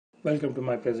Welcome to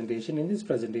my presentation. In this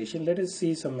presentation, let us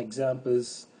see some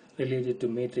examples related to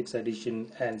matrix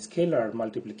addition and scalar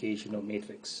multiplication of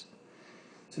matrix.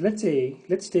 So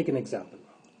let's take an example.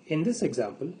 In this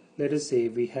example, let us say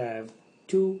we have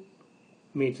two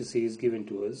matrices given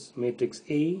to us. Matrix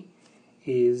A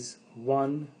is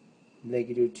 1,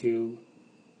 -2,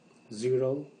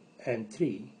 0, and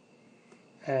 3,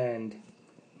 and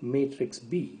matrix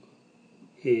B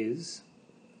is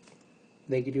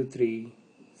 -3,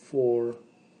 4,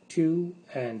 2,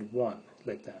 and 1,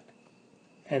 like that.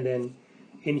 And then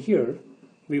in here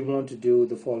we want to do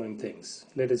the following things.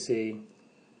 Let us say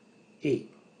A,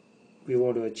 we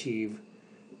want to achieve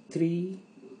 3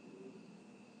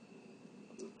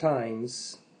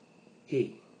 times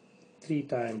A, 3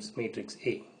 times matrix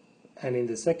A. And in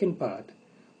the second part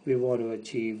we want to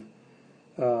achieve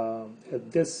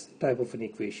this type of an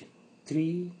equation: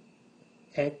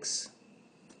 3x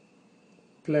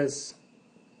plus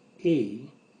A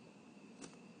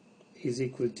is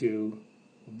equal to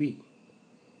B.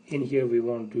 In here we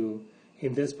want to,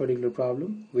 in this particular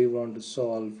problem, we want to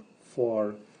solve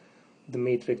for the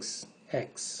matrix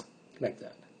X, like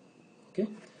that. Okay,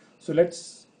 so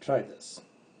let's try this.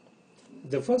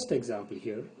 The first example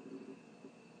here,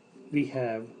 we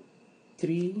have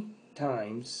 3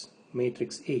 times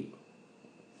matrix A.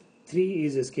 3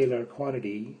 is a scalar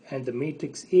quantity, and the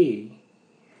matrix A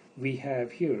we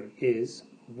have here is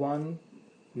 1,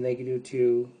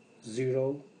 -2,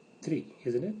 0, 3,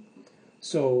 isn't it?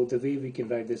 So the way we can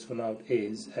write this one out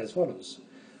is as follows.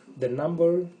 The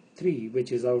number 3,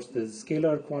 which is out, the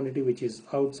scalar quantity which is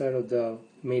outside of the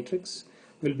matrix,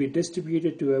 will be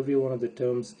distributed to every one of the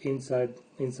terms inside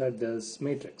this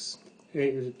matrix.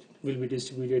 It will be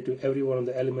distributed to every one of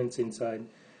the elements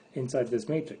inside this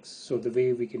matrix. So the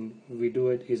way we do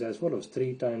it is as follows.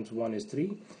 3 times 1 is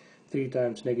 3, 3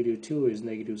 times -2 is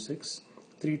 -6,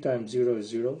 3 times 0 is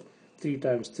 0, 3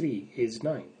 times 3 is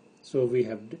 9. So we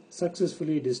have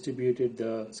successfully distributed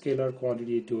the scalar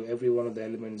quantity to every one of the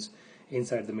elements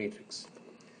inside the matrix.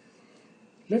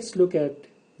 Let's look at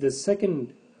the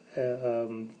second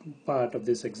part of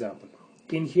this example.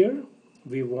 In here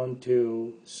we want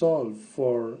to solve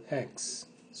for x,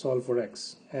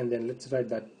 and then let's write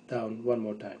that down one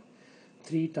more time.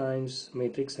 3 times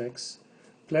matrix X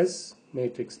plus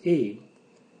matrix A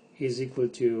is equal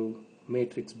to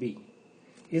matrix B.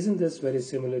 Isn't this very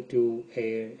similar to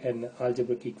an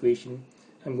algebraic equation?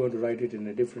 I'm going to write it in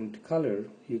a different color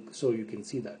so you can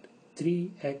see that.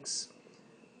 3x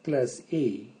plus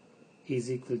A is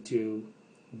equal to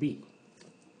B.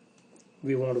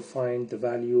 We want to find the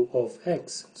value of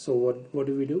x. So what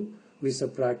do? We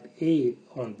subtract A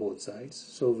on both sides.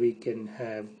 So we can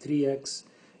have 3x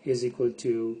is equal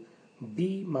to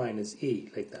B minus A,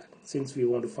 like that. Since we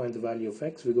want to find the value of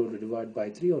x, we're going to divide by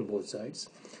 3 on both sides.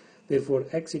 Therefore,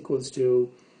 x equals to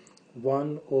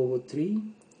 1 over 3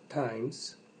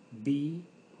 times B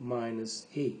minus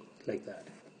A, like that,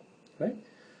 right?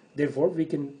 Therefore, we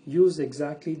can use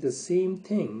exactly the same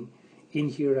thing in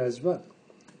here as well.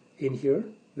 In here,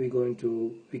 we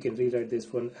can rewrite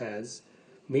this one as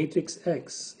matrix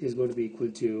X is going to be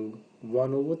equal to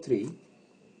 1 over 3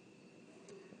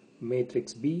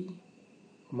 matrix B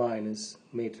minus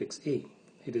matrix A.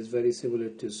 It is very similar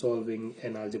to solving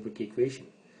an algebraic equation.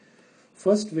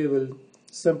 First, we will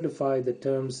simplify the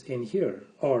terms in here,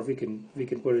 or we can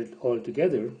put it all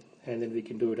together, and then we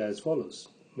can do it as follows.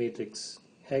 Matrix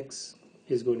X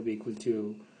is going to be equal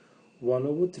to 1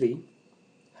 over 3,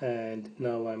 and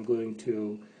now I'm going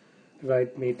to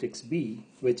write matrix B,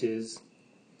 which is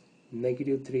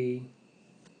 -3,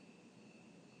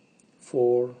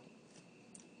 4,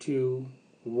 2,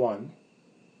 1,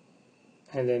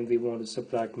 and then we want to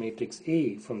subtract matrix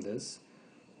A from this.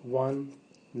 1,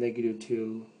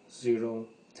 -2, 0,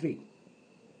 3.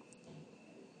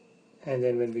 And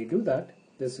then when we do that,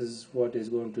 this is what is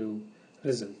going to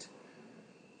result.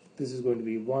 This is going to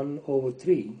be 1 over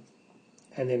 3,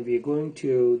 and then the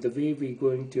way we're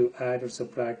going to add or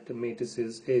subtract the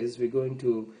matrices is we're going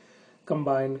to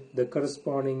combine the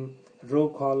corresponding row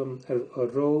column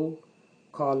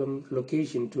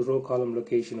location to row column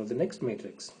location of the next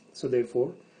matrix. So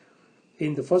therefore,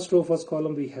 in the first row, first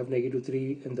column, we have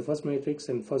 -3 in the first matrix,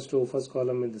 and first row, first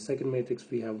column in the second matrix,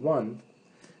 we have 1,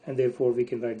 and therefore we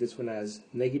can write this one as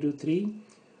 -3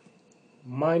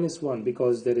 minus 1,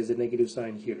 because there is a negative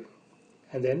sign here.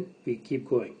 And then we keep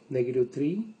going.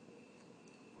 -3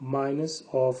 minus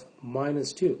of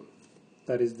 -2.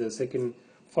 That is the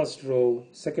first row,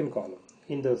 second column.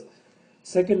 In the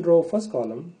second row, first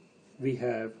column, we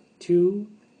have 2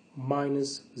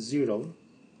 minus 0,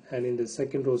 and in the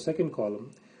second row, second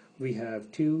column, we have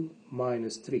 2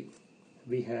 minus 3.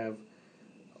 we have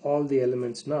all the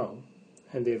elements now,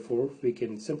 and therefore we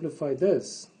can simplify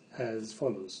this as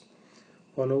follows.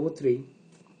 1 over 3,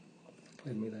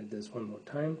 let me write this one more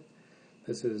time.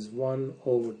 This is 1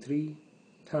 over 3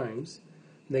 times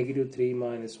negative 3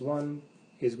 minus 1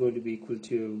 is going to be equal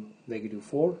to negative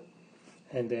 4,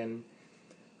 and then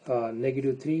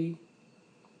negative 3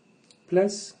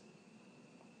 plus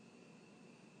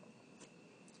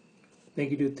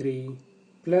negative 3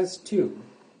 plus 2.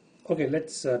 Okay,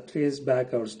 let's trace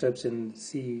back our steps and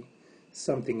see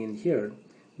something in here.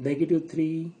 Negative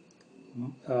 3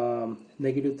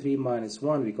 minus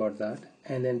 1, we got that,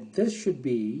 and then this should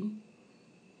be,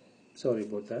 sorry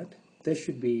about that, this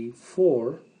should be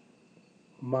 4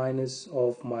 minus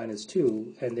of minus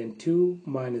 2, and then 2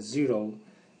 minus 0,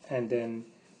 and then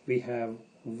we have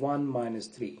 1 minus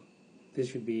 3. This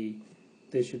should be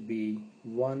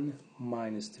 1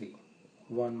 minus 3.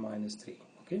 1 minus 3.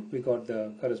 Okay, we got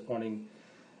the corresponding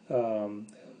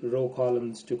row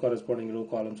columns to corresponding row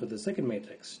columns of the second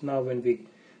matrix. Now when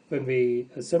we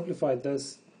simplify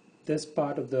this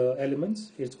part of the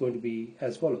elements, it's going to be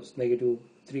as follows. Negative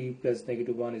 3 plus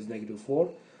negative 1 is negative 4.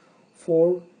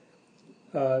 4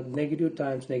 negative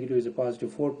times negative is a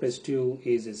positive. 4 plus 2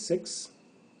 is a 6,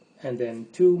 and then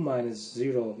 2 minus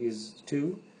 0 is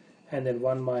 2, and then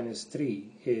 1 minus 3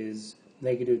 is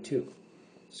negative 2.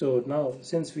 So now,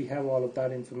 since we have all of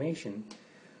that information,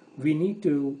 we need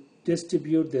to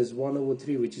distribute this 1 over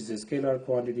 3, which is a scalar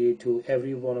quantity, to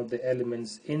every one of the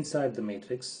elements inside the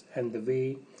matrix, and the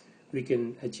way we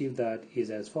can achieve that is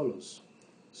as follows.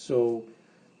 So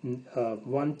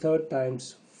 1/3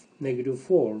 times negative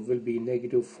 4 will be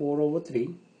negative 4 over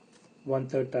 3,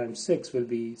 1/3 times 6 will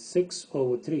be 6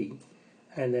 over 3,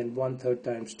 and then 1/3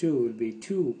 times 2 will be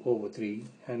 2 over 3,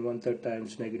 and 1/3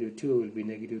 times negative 2 will be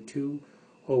negative 2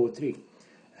 over 3.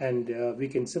 And we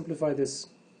can simplify this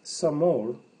some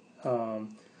more.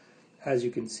 As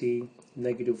you can see,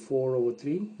 negative 4 over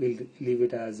 3, we'll leave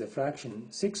it as a fraction.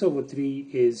 6 over 3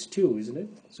 is 2, isn't it?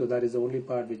 So that is the only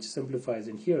part which simplifies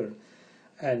in here.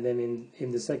 And then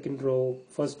in the second row,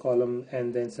 first column,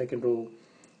 and then second row,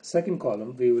 second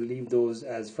column, we will leave those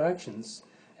as fractions.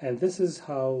 And this is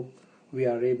how we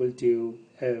are able to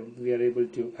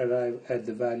arrive at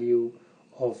the value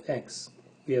of x.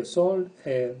 We have solved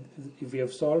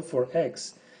for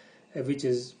x, which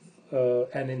is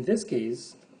and in this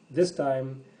case, this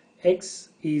time x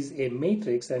is a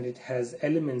matrix and it has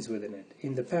elements within it.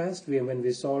 In the past, when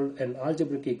we solved an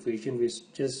algebraic equation, we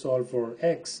just solved for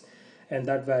x, and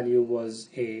that value was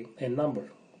a number.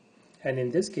 And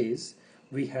in this case,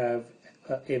 we have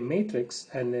a matrix,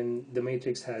 and then the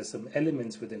matrix has some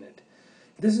elements within it.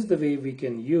 This is the way we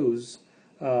can use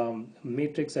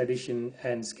matrix addition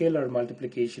and scalar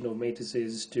multiplication of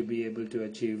matrices to be able to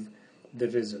achieve the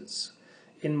results.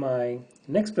 In my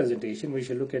next presentation, we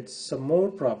shall look at some more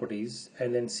properties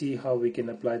and then see how we can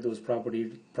apply those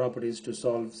properties to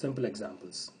solve simple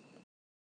examples.